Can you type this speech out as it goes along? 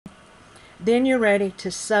Then you're ready to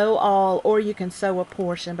sew all, or you can sew a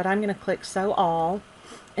portion, but I'm going to click sew all,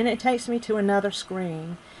 and it takes me to another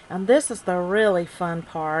screen. And this is the really fun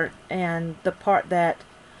part, and the part that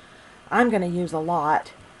I'm going to use a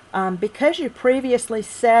lot. Because you previously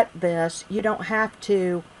set this, you don't have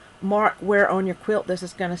to mark where on your quilt this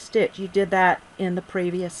is going to stitch. You did that in the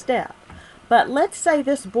previous step. But let's say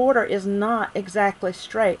this border is not exactly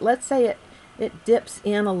straight. Let's say it dips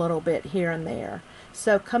in a little bit here and there.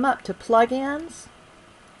 So come up to plugins,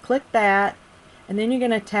 click that, and then you're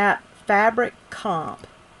going to tap fabric comp.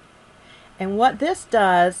 And what this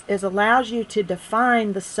does is allows you to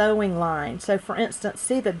define the sewing line. So for instance,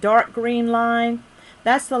 see the dark green line?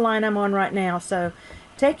 That's the line I'm on right now. So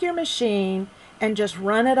take your machine and just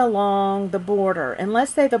run it along the border. And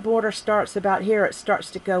let's say the border starts about here, it starts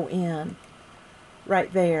to go in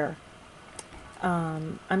right there.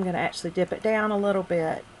 I'm going to actually dip it down a little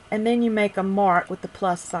bit. And then you make a mark with the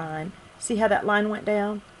plus sign. See how that line went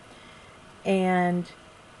down? And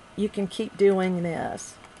you can keep doing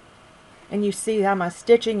this. And you see how my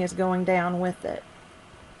stitching is going down with it.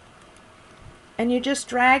 And you just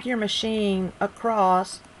drag your machine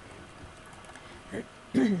across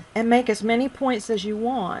and make as many points as you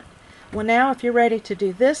want. Well, now if you're ready to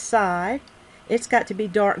do this side, it's got to be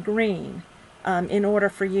dark green in order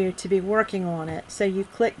for you to be working on it. So you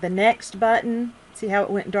click the next button. See how it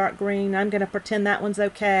went dark green? I'm going to pretend that one's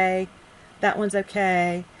okay. That one's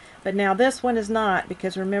okay. But now this one is not,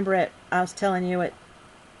 because remember I was telling you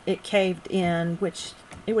it caved in, which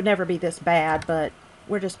it would never be this bad, but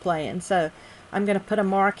we're just playing. So I'm going to put a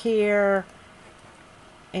mark here,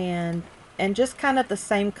 and just kind of the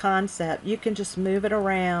same concept. You can just move it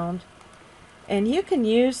around, and you can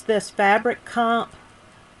use this fabric comp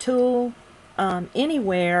tool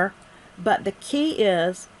anywhere, but the key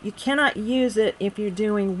is you cannot use it if you're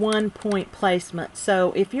doing one point placement.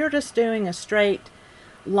 So if you're just doing a straight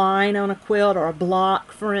line on a quilt, or a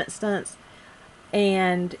block for instance,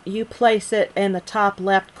 and you place it in the top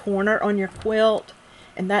left corner on your quilt,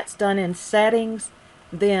 and that's done in settings,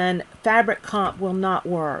 then fabric comp will not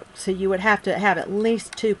work. So you would have to have at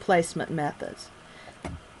least 2 placement methods.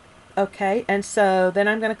 Okay, and so then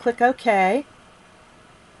I'm going to click OK.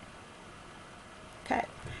 Okay,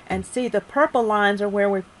 and see the purple lines are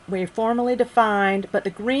where we formally defined, but the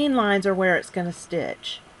green lines are where it's going to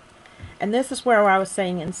stitch. And this is where I was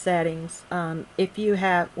saying in settings, if you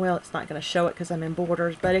have, well, it's not going to show it because I'm in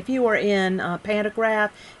borders, but if you were in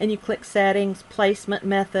Pantograph and you click settings, placement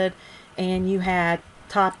method, and you had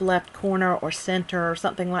top left corner or center or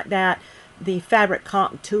something like that, the fabric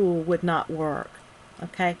comp tool would not work.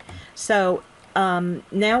 Okay, so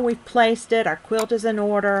now we've placed it, our quilt is in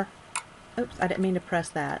order. Oops, I didn't mean to press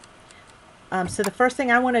that. So the first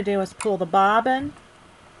thing I want to do is pull the bobbin.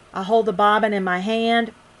 I hold the bobbin in my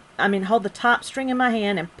hand. Hold the top string in my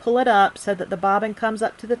hand and pull it up so that the bobbin comes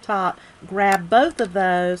up to the top. Grab both of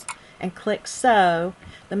those and click sew.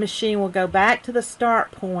 The machine will go back to the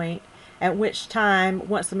start point, at which time,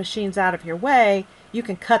 once the machine's out of your way, you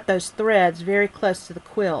can cut those threads very close to the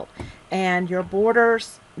quilt. And your border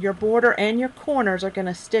and your corners are going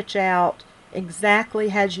to stitch out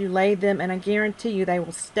exactly as you laid them, and I guarantee you they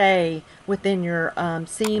will stay within your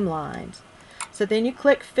seam lines. So then you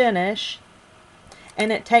click finish,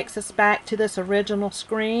 and it takes us back to this original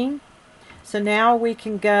screen. So now we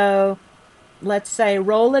can go, let's say,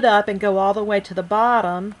 roll it up and go all the way to the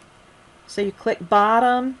bottom. So you click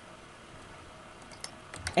bottom,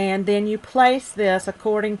 and then you place this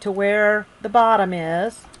according to where the bottom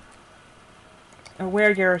is, or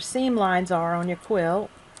where your seam lines are on your quilt.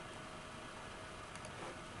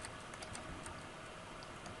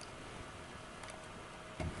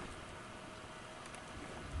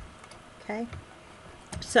 Okay,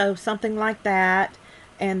 so something like that,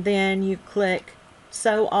 and then you click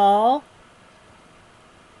sew all,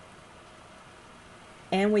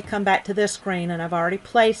 and we come back to this screen, and I've already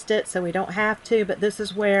placed it so we don't have to, but this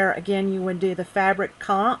is where again you would do the fabric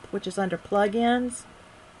comp, which is under plugins,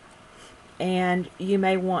 and you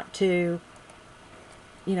may want to,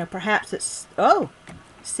 perhaps it's, oh,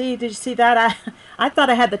 see, did you see that? I thought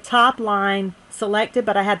I had the top line selected,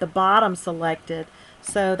 but I had the bottom selected.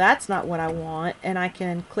 So that's not what I want, and I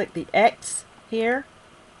can click the X here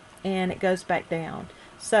and it goes back down.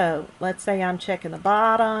 So let's say I'm checking the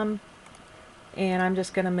bottom, and I'm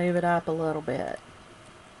just going to move it up a little bit,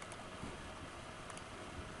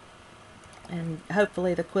 and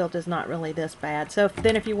hopefully the quilt is not really this bad. So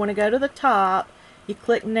then if you want to go to the top, you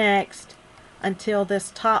click next until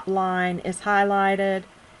this top line is highlighted,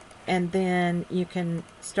 and then you can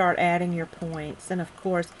start adding your points. And of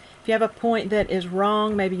course, if you have a point that is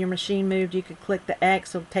wrong, maybe your machine moved, you could click the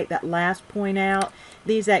X, it'll take that last point out.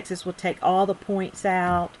 These X's will take all the points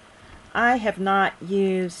out. I have not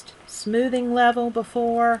used smoothing level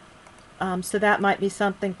before, so that might be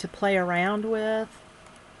something to play around with.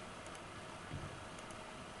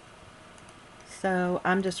 So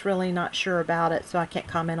I'm just really not sure about it, so I can't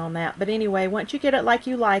comment on that. But anyway, once you get it like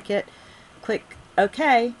you like it, click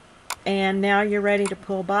OK, and now you're ready to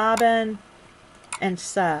pull bobbin and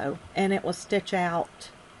sew, and it will stitch out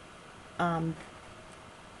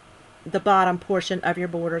the bottom portion of your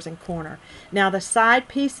borders and corner. Now the side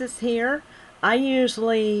pieces here, I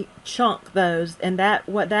usually chunk those, and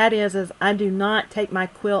what that is I do not take my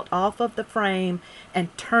quilt off of the frame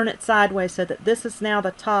and turn it sideways so that this is now the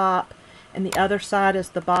top and the other side is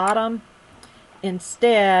the bottom.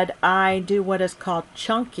 Instead, I do what is called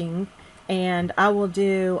chunking, and I will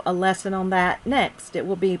do a lesson on that next. It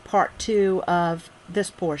will be part 2 of this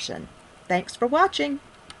portion. Thanks for watching.